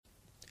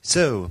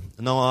So,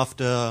 now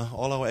after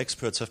all our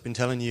experts have been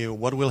telling you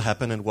what will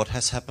happen and what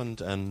has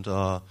happened and,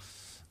 well,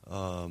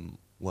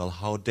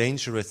 how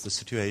dangerous the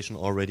situation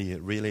already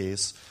really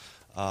is,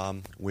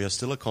 we are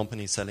still a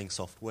company selling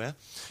software,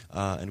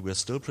 and we are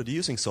still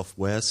producing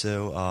software.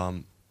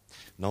 So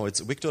now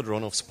it's Viktor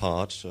Dronov's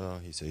part,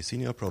 he's a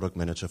senior product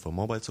manager for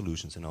mobile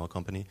solutions in our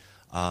company,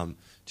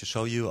 to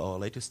show you our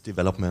latest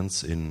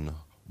developments in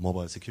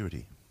mobile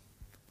security.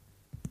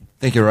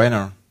 Thank you,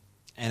 Rainer.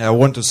 And I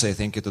want to say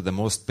thank you to the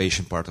most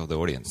patient part of the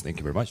audience. Thank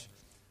you very much.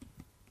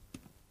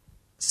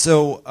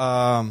 So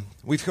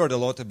we've heard a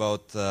lot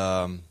about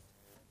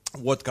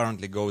what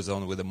currently goes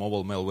on with the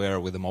mobile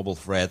malware, with the mobile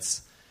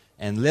threats.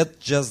 And let's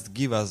just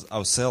give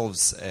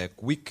ourselves a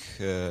quick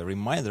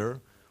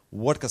reminder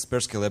what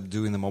Kaspersky Lab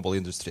do in the mobile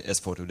industry as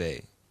for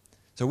today.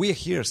 So we are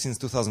here since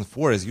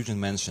 2004, as Eugene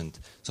mentioned,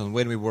 so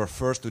when we were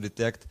first to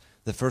detect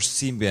the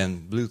first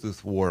Symbian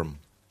Bluetooth worm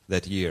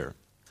that year.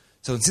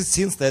 So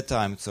since that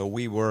time, so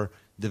we were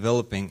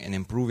developing and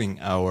improving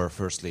our,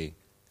 firstly,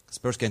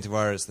 Kaspersky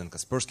antivirus, then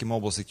Kaspersky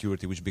mobile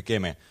security, which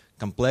became a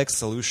complex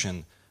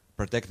solution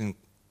protecting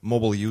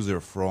mobile user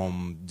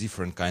from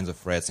different kinds of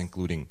threats,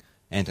 including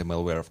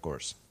anti-malware, of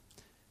course.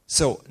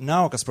 So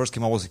now Kaspersky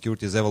mobile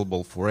security is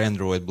available for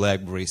Android,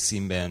 BlackBerry,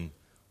 Symbian,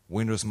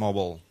 Windows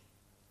Mobile,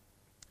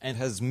 and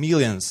has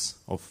millions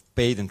of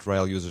paid and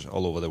trial users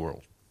all over the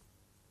world.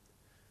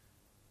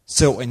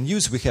 So a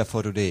news we have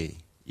for today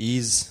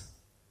is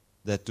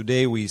that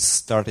today we're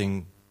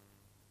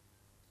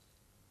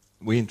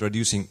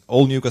introducing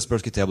all new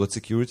Kaspersky tablet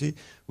security,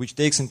 which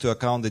takes into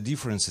account the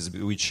differences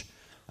which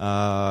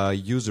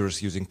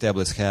users using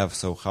tablets have,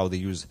 so how they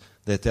use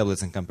their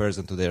tablets in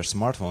comparison to their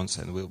smartphones,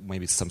 and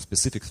maybe some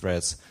specific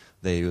threats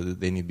they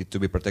need to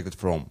be protected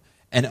from.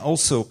 And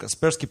also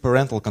Kaspersky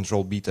Parental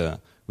Control Beta,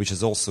 which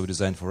is also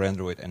designed for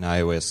Android and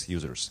iOS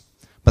users.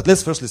 But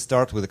let's firstly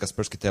start with the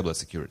Kaspersky tablet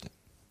security.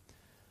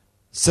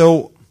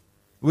 So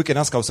we can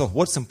ask ourselves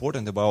what's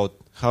important about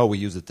how we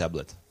use the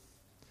tablet.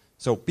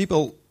 So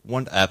people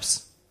want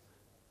apps,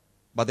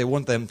 but they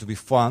want them to be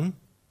fun,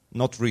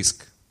 not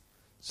risk.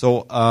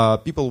 So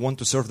people want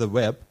to surf the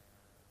web,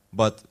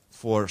 but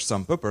for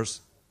some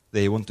purpose,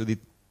 they want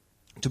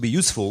to be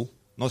useful,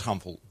 not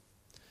harmful.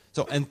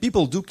 So, and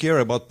people do care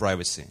about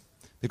privacy,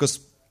 because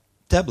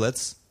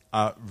tablets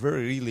are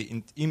very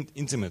really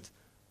intimate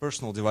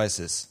personal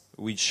devices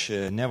which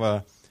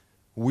never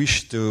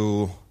wish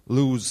to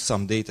lose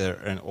some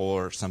data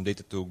or some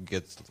data to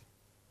get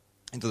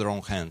into their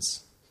own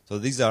hands. So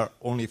these are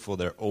only for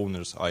their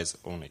owner's eyes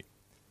only.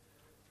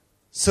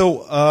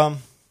 So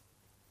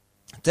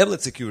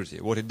tablet security,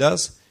 what it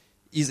does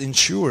is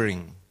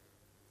ensuring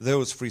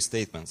those free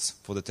statements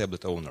for the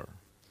tablet owner.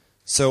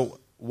 So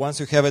once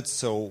you have it,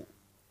 so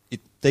it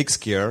takes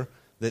care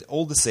that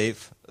all the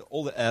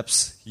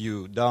apps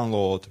you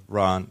download,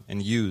 run,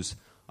 and use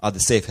are the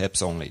safe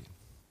apps only.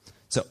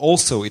 So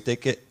also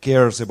it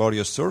cares about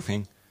your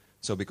surfing,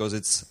 so because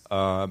it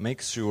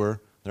makes sure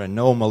there are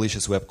no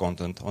malicious web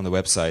content on the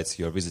websites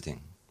you are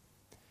visiting.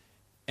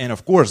 And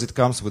of course it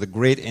comes with a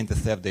great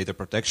anti-theft data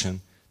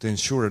protection to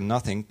ensure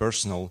nothing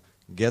personal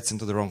gets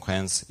into the wrong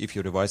hands if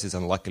your device is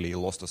unluckily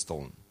lost or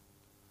stolen.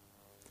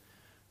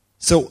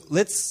 So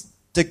let's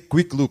take a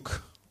quick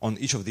look on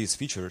each of these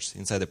features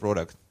inside the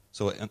product.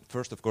 So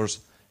first, of course,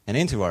 an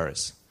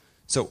antivirus.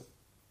 So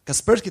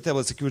Kaspersky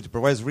Tablet Security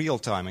provides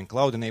real-time and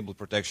cloud-enabled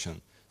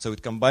protection. So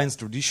it combines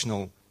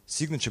traditional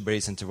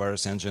signature-based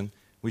antivirus engine,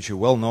 which you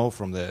well know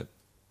from the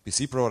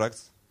PC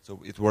products.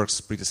 So it works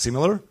pretty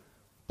similar.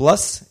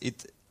 Plus,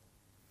 it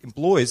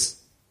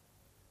employs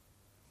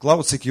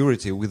cloud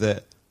security with an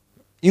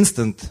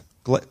instant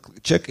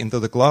check into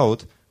the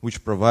cloud,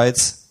 which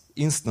provides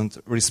instant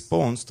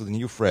response to the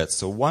new threats.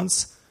 So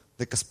once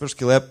the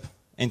Kaspersky Lab,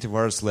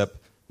 antivirus lab,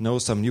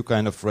 knows some new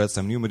kind of threat,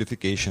 some new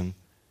modification,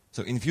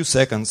 so in a few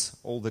seconds,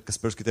 all the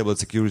Kaspersky tablet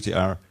security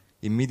are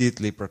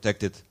immediately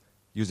protected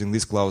using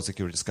this cloud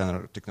security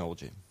scanner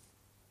technology.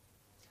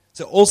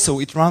 So also,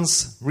 it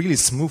runs really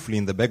smoothly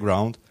in the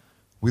background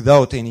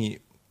without any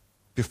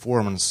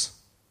performance,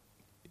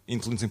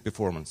 influencing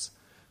performance.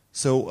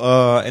 So,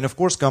 and of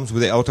course comes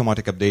with the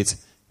automatic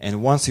updates,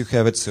 and once you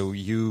have it, so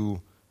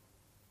you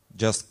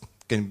just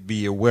can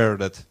be aware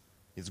that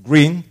it's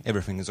green,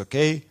 everything is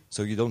okay,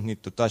 so you don't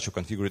need to touch or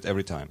configure it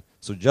every time.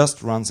 So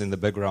just runs in the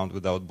background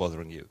without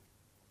bothering you.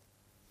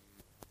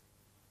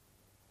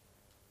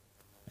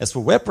 As for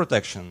web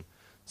protection,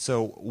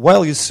 so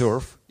while you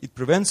surf, it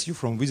prevents you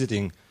from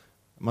visiting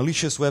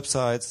malicious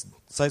websites,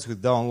 sites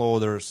with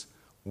downloaders,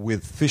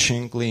 with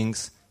phishing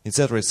links,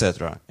 etc.,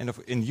 etc.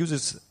 And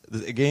uses,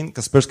 again,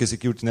 Kaspersky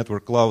Security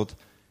Network Cloud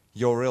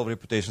URL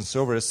reputation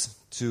servers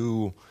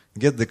to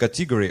get the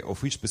category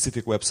of each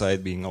specific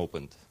website being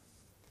opened.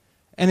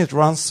 And it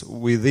runs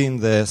within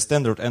the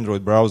standard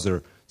Android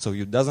browser, so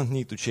you doesn't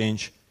need to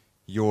change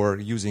your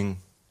using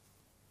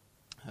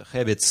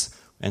habits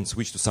and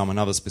switch to some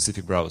another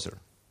specific browser.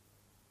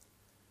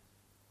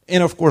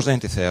 And of course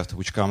anti-theft,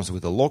 which comes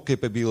with a lock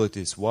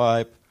capability,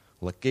 swipe,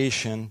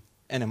 location,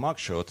 and a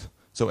mugshot.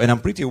 So, and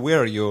I'm pretty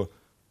aware you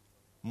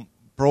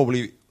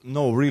probably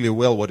know really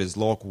well what is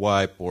lock,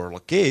 wipe, or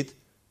locate,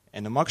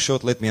 and a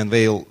mugshot let me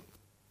unveil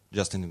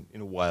just in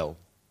a while.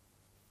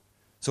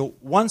 So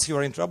once you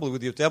are in trouble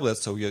with your tablet,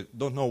 so you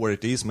don't know where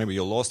it is, maybe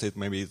you lost it,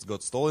 maybe it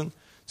got stolen,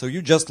 so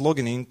you just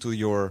logging into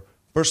your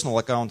personal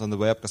account on the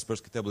web,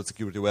 Kaspersky Tablet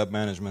Security Web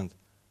Management,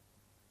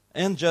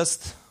 and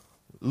just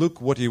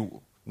look what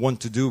you want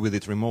to do with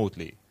it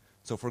remotely.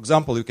 So for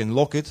example, you can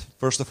lock it,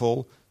 first of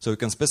all, so you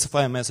can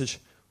specify a message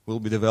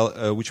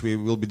which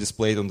will be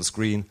displayed on the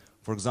screen,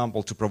 for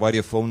example, to provide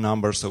your phone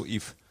number, so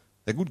if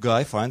the good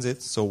guy finds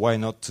it, so why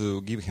not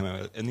to give him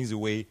an easy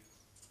way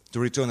to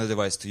return the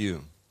device to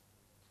you.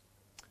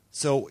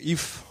 So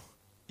if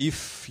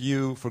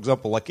you, for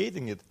example,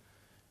 locating it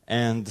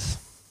and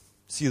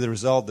see the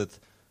result that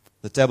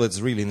the tablet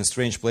is really in a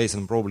strange place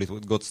and probably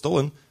it got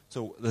stolen,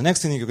 so the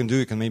next thing you can do,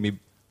 you can maybe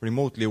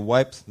remotely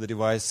wipe the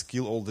device,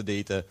 kill all the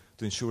data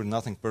to ensure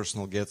nothing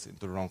personal gets into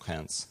the wrong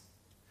hands.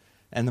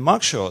 And the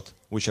mugshot,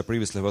 which I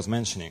previously was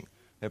mentioning,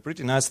 a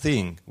pretty nice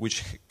thing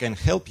which can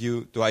help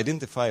you to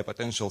identify a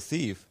potential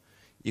thief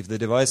if the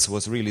device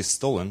was really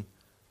stolen.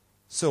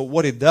 So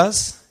what it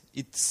does,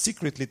 it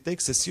secretly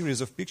takes a series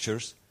of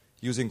pictures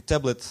using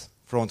tablet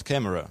front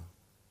camera.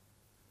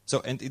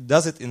 So, and it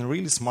does it in a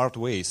really smart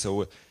way.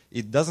 So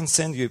it doesn't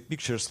send you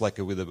pictures like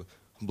with a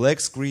black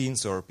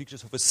screens or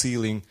pictures of a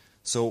ceiling.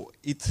 So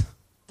it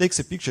takes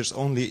the pictures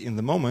only in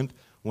the moment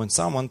when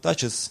someone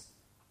touches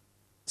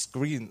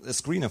a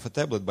screen of a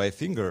tablet by a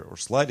finger or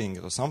sliding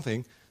it or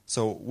something.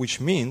 So which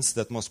means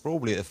that most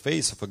probably a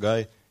face of a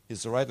guy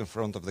is right in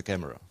front of the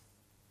camera,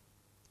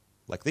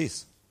 like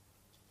this.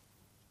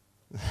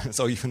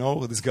 So if you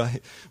know this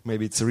guy,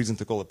 maybe it's a reason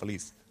to call the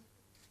police.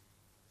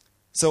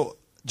 So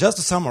just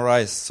to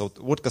summarize, so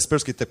what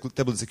Kaspersky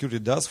Tablet Security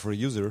does for a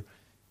user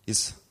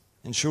is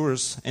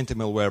ensures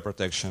anti-malware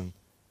protection.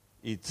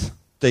 It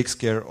takes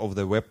care of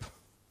the web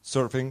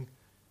surfing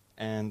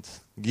and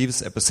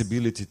gives a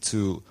possibility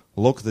to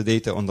lock the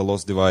data on the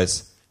lost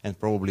device and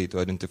probably to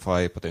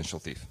identify a potential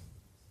thief.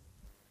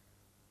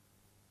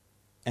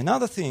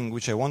 Another thing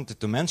which I wanted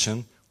to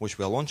mention, which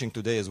we are launching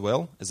today as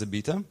well as a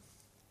beta,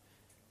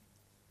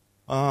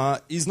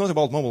 is not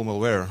about mobile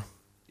malware.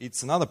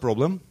 It's another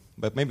problem,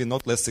 but maybe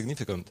not less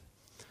significant.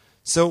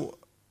 So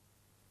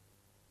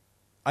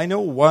I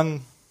know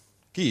one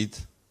kid,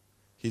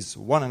 he's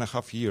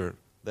 1.5 years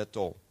that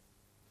tall.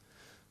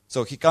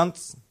 So he can't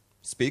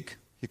speak,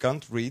 he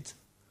can't read,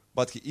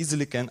 but he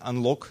easily can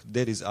unlock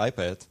daddy's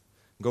iPad,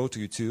 go to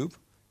YouTube,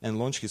 and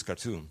launch his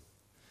cartoon.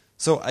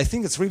 So I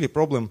think it's really a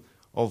problem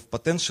of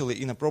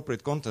potentially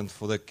inappropriate content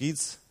for the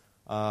kids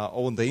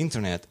on the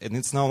internet. And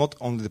it's now not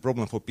only the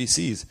problem for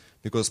PCs,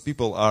 because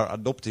people are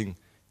adopting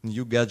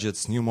new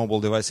gadgets, new mobile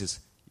devices,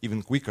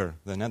 even quicker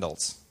than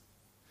adults.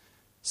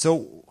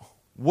 So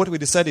what we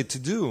decided to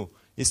do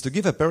is to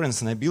give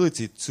parents an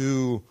ability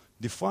to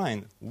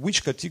define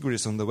which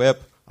categories on the web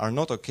are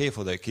not okay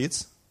for their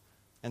kids,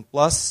 and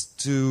plus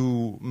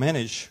to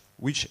manage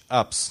which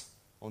apps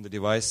on the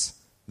device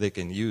they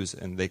can use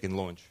and they can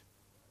launch.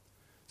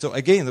 So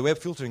again, the web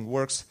filtering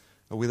works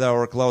with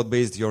our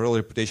cloud-based URL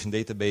reputation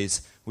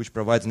database, which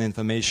provides an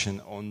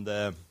information on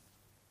the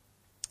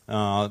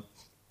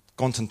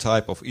content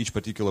type of each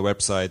particular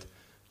website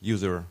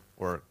user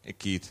or a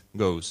kid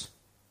goes.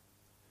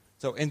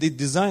 So, and it's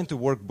designed to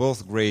work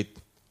both great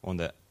on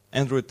the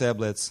Android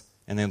tablets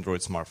and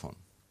Android smartphone.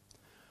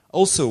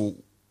 Also,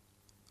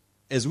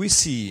 as we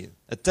see,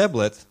 a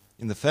tablet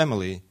in the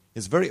family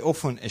is very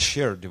often a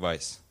shared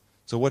device.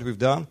 So what we've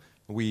done,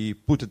 we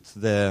put it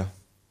the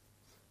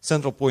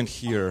central point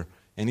here,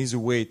 an easy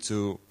way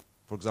to,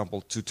 for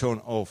example, to turn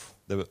off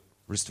the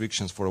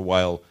restrictions for a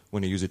while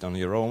when you use it on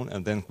your own,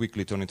 and then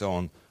quickly turn it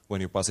on when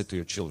you pass it to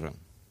your children.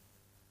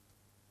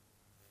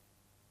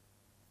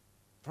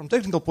 From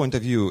technical point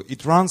of view,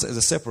 it runs as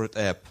a separate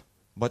app,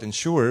 but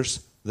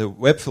ensures the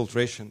web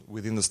filtration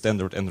within the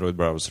standard Android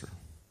browser.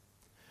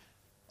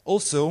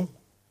 Also,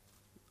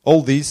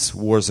 all this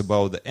was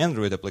about the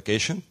Android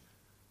application,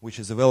 which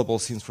is available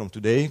since from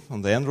today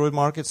on the Android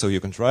market, so you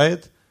can try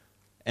it.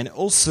 And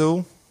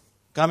also,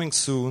 coming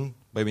soon,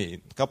 maybe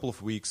in a couple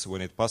of weeks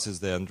when it passes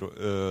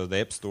the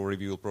App Store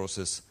review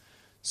process,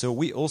 so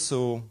we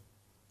also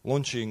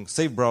launching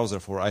Safe Browser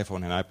for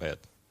iPhone and iPad.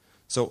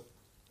 So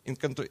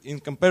in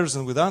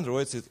comparison with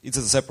Android, it's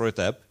a separate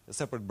app, a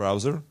separate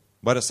browser,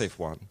 but a safe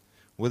one,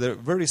 with a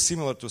very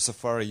similar to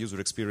Safari user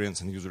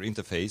experience and user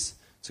interface,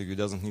 so you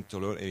doesn't need to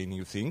learn any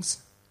new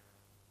things,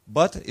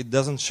 but it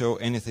doesn't show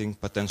anything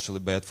potentially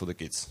bad for the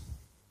kids.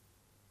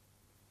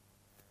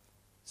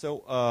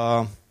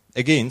 So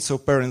again, so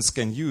parents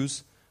can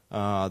use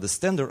the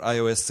standard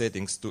iOS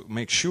settings to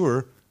make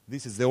sure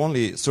this is the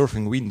only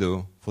surfing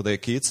window for their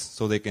kids,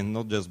 so they can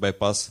not just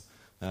bypass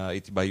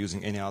it by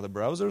using any other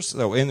browsers.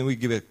 So, and we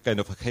give a kind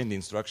of a handy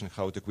instruction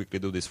how to quickly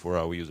do this for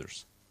our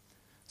users.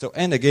 So,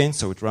 and again,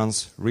 so it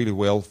runs really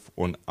well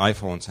on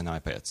iPhones and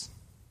iPads.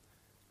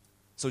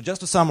 So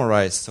just to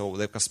summarize, so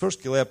the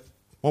Kaspersky Lab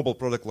mobile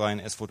product line,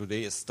 as for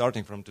today, is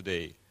starting from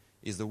today,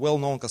 is the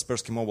well-known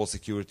Kaspersky Mobile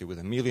Security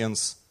with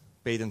millions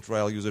paid and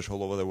trial users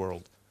all over the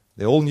world,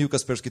 the all-new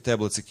Kaspersky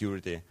Tablet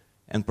Security,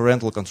 and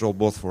parental control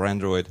both for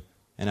Android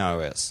and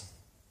iOS.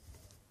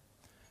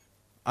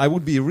 I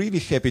would be really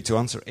happy to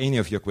answer any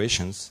of your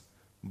questions,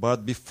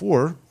 but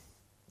before,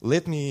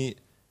 let me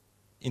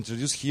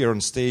introduce here on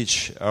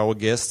stage our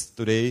guest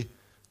today,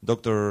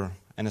 Dr.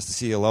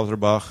 Anastasia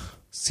Lauterbach,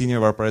 Senior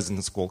Vice President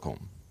at Qualcomm.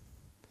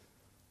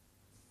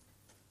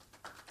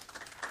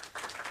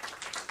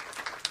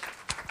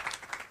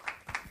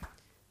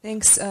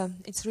 Thanks.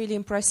 It's really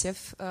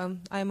impressive.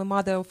 I'm a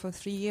mother of a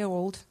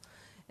 3-year-old,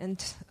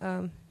 and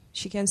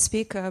she can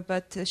speak,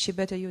 but she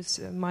better use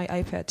my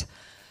iPad.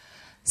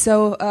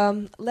 So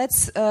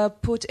let's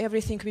put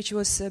everything which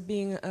was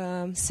being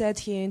said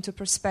here into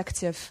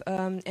perspective.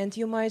 And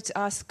you might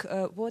ask,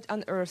 what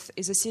on earth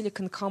is a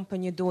silicon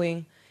company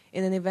doing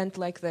in an event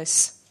like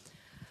this?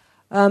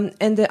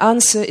 And the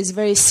answer is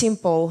very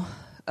simple.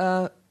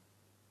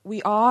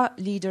 We are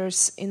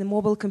leaders in the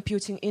mobile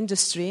computing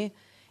industry,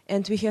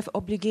 and we have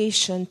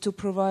obligation to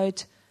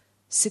provide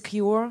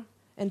secure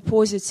and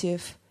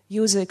positive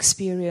user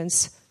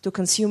experience to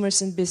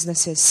consumers and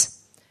businesses.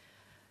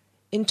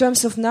 In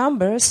terms of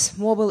numbers,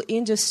 mobile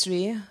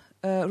industry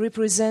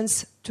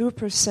represents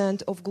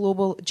 2% of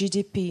global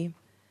GDP,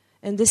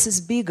 and this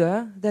is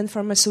bigger than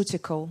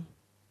pharmaceutical.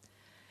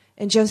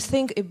 And just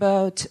think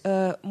about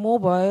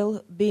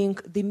mobile being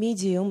the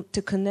medium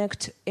to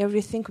connect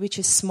everything which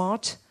is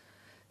smart.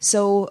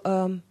 So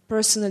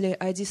personally,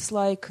 I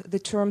dislike the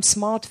term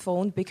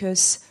smartphone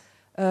because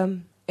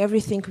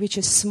everything which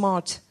is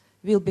smart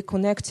will be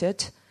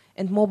connected,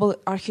 and mobile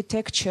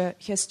architecture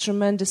has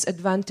tremendous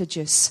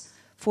advantages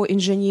for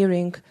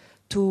engineering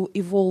to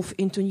evolve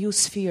into new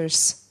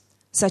spheres,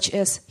 such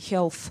as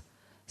health,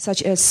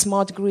 such as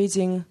smart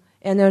gridding,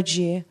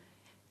 energy,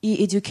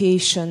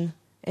 e-education,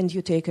 and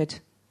you take it.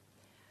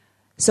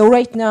 So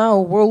right now,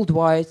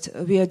 worldwide,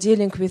 we are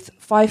dealing with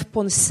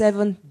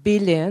 5.7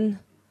 billion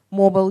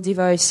mobile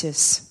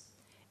devices.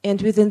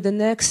 And within the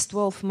next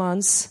 12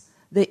 months,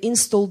 the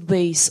installed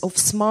base of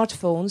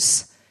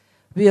smartphones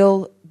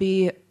will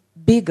be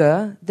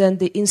bigger than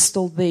the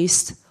installed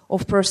base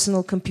of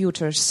personal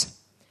computers.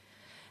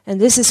 And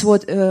this is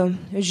what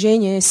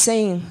Eugenia is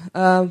saying.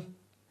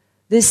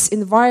 This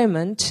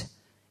environment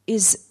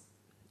is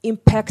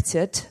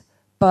impacted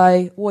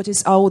by what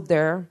is out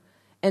there,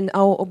 and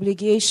our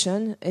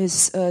obligation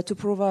is to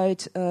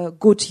provide a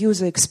good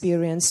user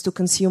experience to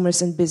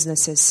consumers and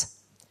businesses.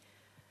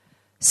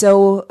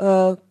 So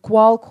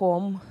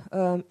Qualcomm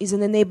is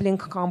an enabling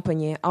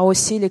company. Our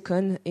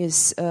silicon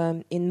is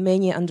in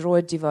many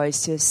Android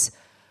devices.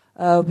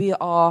 We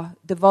are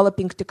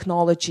developing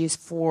technologies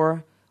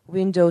for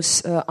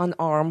Windows on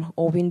ARM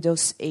or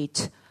Windows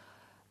 8.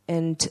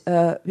 And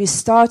we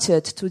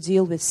started to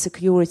deal with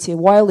security a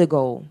while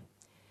ago.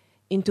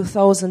 In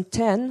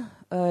 2010,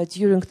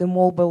 during the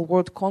Mobile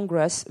World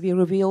Congress, we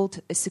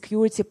revealed a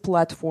security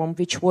platform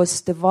which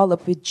was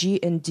developed with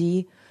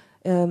G&D.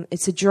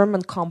 It's a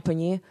German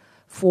company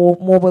for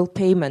mobile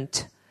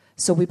payment.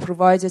 So we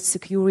provided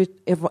secure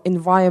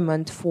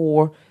environment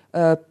for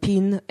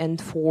PIN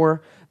and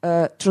for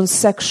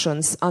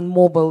transactions on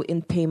mobile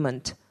in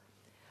payment.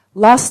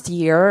 Last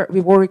year,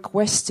 we were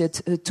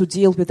requested to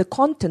deal with a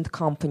content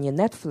company,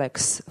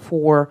 Netflix,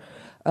 for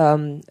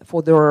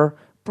their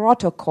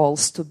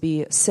protocols to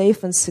be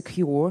safe and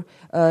secure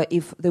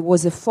if there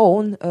was a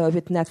phone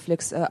with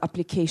Netflix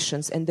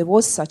applications. And there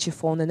was such a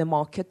phone in the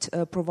market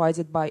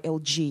provided by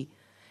LG.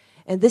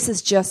 And this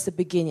is just the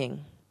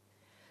beginning.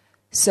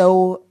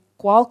 So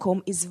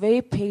Qualcomm is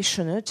very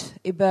passionate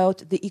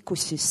about the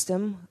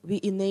ecosystem.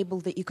 We enable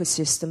the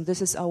ecosystem. This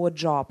is our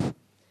job.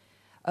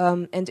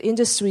 And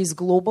industry is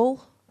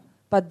global,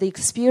 but the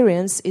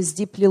experience is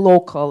deeply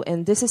local.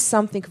 And this is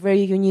something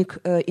very unique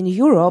in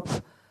Europe.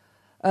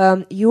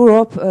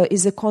 Europe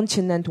is a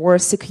continent where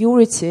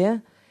security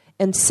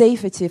and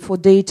safety for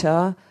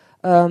data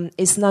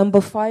is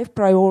number 5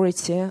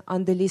 priority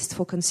on the list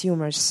for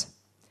consumers.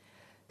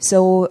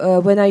 So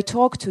when I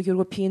talk to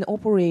European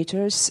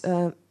operators,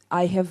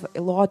 I have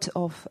a lot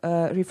of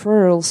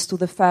referrals to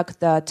the fact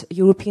that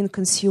European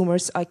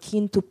consumers are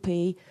keen to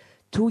pay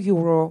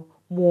 €2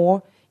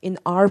 more in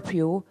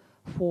ARPU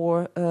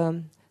for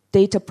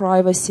data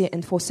privacy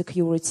and for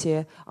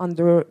security on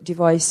their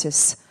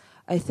devices.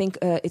 I think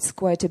it's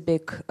quite a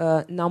big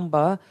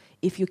number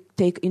if you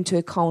take into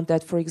account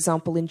that, for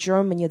example, in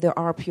Germany, the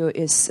ARPU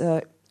is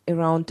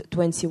around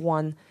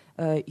 €21.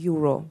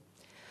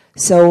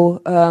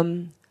 So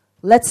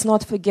let's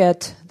not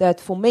forget that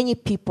for many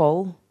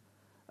people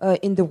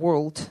in the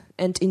world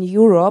and in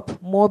Europe,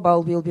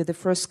 mobile will be the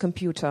first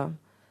computer.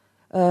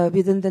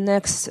 Within the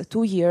next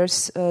 2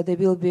 years, there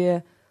will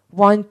be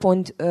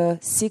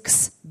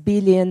 1.6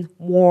 billion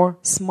more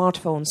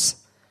smartphones.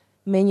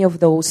 Many of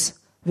those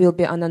will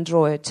be on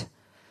Android.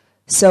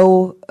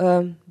 So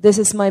this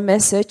is my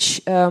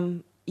message.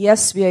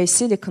 Yes, we are a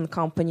silicon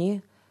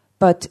company,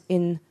 but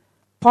in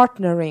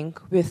partnering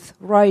with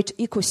right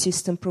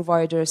ecosystem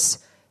providers,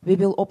 we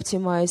will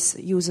optimize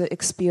user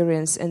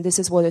experience, and this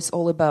is what it's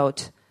all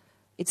about.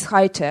 It's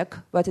high tech,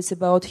 but it's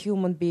about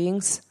human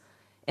beings,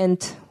 and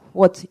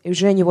what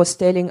Eugenie was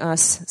telling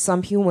us,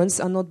 some humans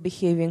are not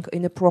behaving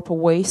in a proper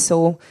way,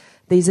 so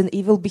there is an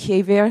evil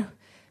behavior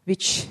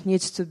which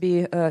needs to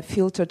be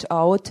filtered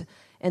out,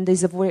 and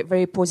there's a very,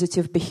 very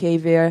positive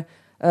behavior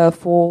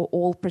for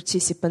all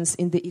participants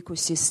in the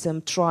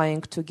ecosystem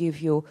trying to give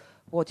you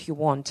what you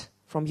want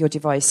from your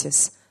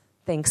devices.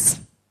 Thanks.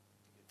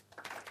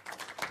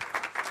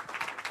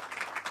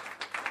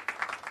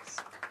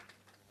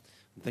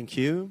 Thank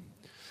you.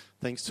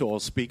 Thanks to all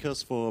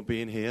speakers for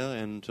being here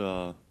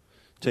and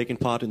taking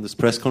part in this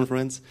press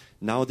conference.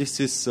 Now this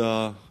is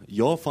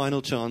your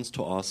final chance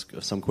to ask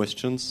some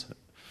questions.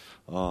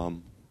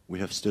 We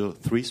have still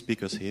 3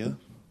 speakers here.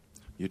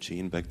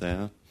 Eugene back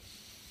there.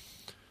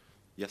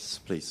 Yes,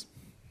 please.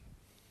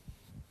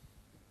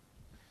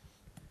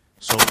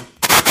 So,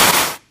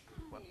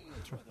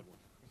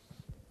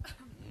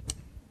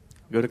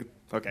 good.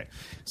 Okay.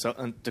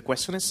 So the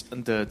question is,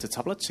 the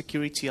tablet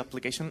security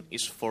application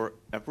is for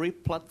every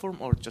platform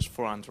or just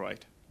for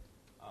Android?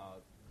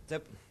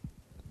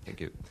 Thank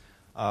you.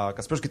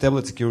 Kaspersky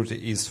tablet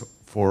security is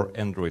for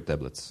Android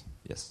tablets.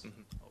 Yes.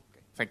 Mm-hmm.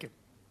 Okay. Thank you.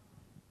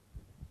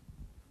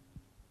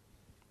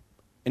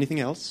 Anything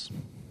else?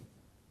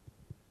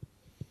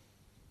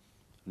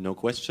 No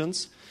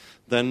questions?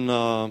 Then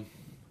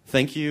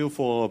thank you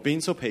for being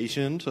so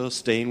patient,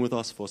 staying with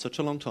us for such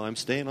a long time,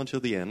 staying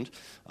until the end.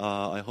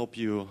 I hope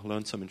you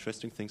learned some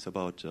interesting things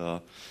about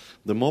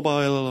the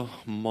mobile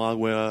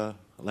malware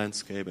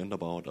landscape and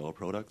about our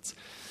products.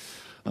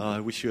 I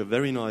wish you a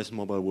very nice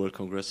Mobile World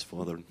Congress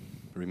for the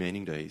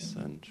remaining days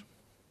and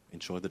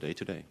enjoy the day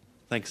today.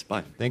 Thanks.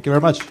 Bye. Thank you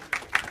very much.